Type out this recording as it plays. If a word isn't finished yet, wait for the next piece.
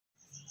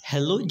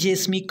Hello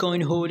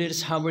JasmyCoin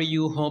holders, how are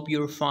you? Hope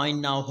you're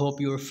fine now.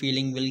 Hope you're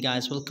feeling well,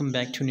 guys. Welcome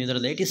back to another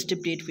latest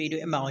update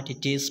video about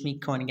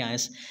JasmyCoin,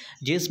 guys.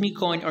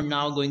 JasmyCoin are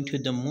now going to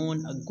the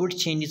moon. A good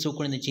change is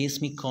occurring in the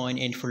JasmyCoin,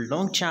 and for a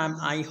long time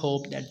I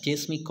hope that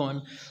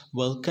JasmyCoin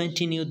will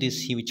continue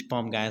this huge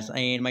pump, guys.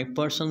 And my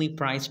personally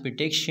price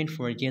prediction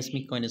for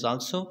JasmyCoin is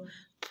also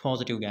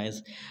positive,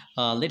 guys.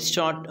 Let's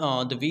start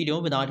the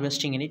video without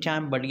wasting any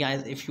time. But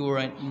guys, if you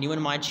are new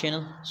on my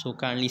channel, so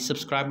kindly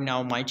subscribe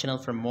now my channel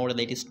for more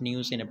latest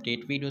news and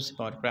update videos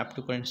about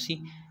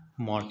cryptocurrency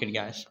market,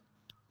 guys.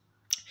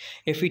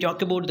 If we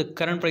talk about the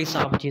current price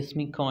of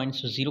Jasmy coin,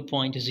 so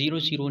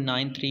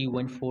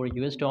 0.009314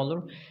 US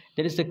dollar,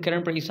 that is the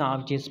current price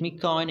of Jasmy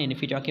coin. And if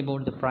we talk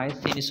about the price,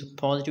 it is a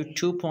positive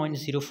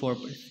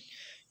 2.04%.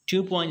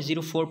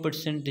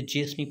 2.04% the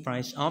Jasmy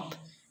price up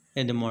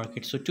in the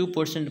market. So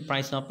 2%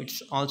 price up,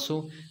 it's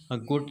also a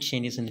good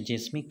changes in the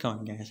Jasmy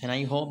coin, guys, and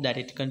I hope that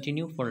it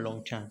continue for a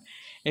long time.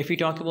 If we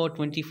talk about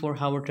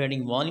 24-hour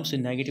trading volumes,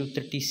 in negative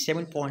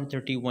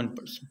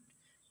 37.31%.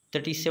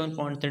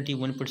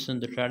 37.31%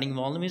 the trading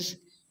volume is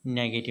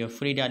negative.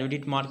 Fully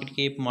diluted market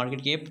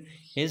cap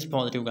is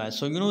positive, guys.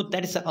 So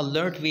that is an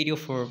alert video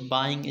for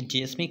buying a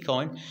Jasmy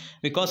coin,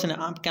 because in the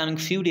upcoming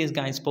few days,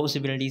 guys,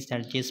 possibilities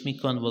that Jasmy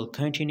coin will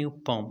continue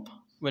pump,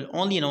 well,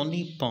 only and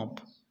only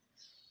pump.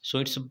 So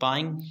it's a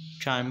buying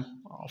time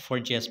for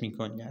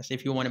JasmyCoin, guys.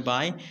 If you want to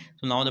buy,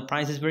 so now the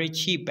price is very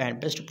cheap and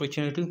best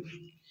opportunity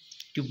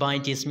to buy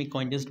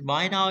JasmyCoin. Just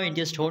buy now and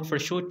just hold for a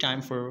short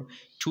time, for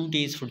 2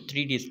 days, for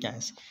 3 days,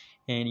 guys.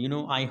 And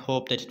I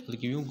hope that it will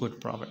give you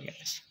good profit,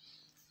 guys.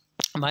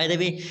 By the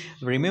way,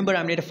 remember,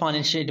 I'm not a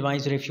financial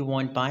advisor. If you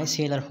want buy,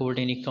 sell, or hold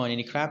any coin,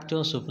 any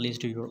crypto, so please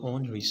do your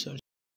own research.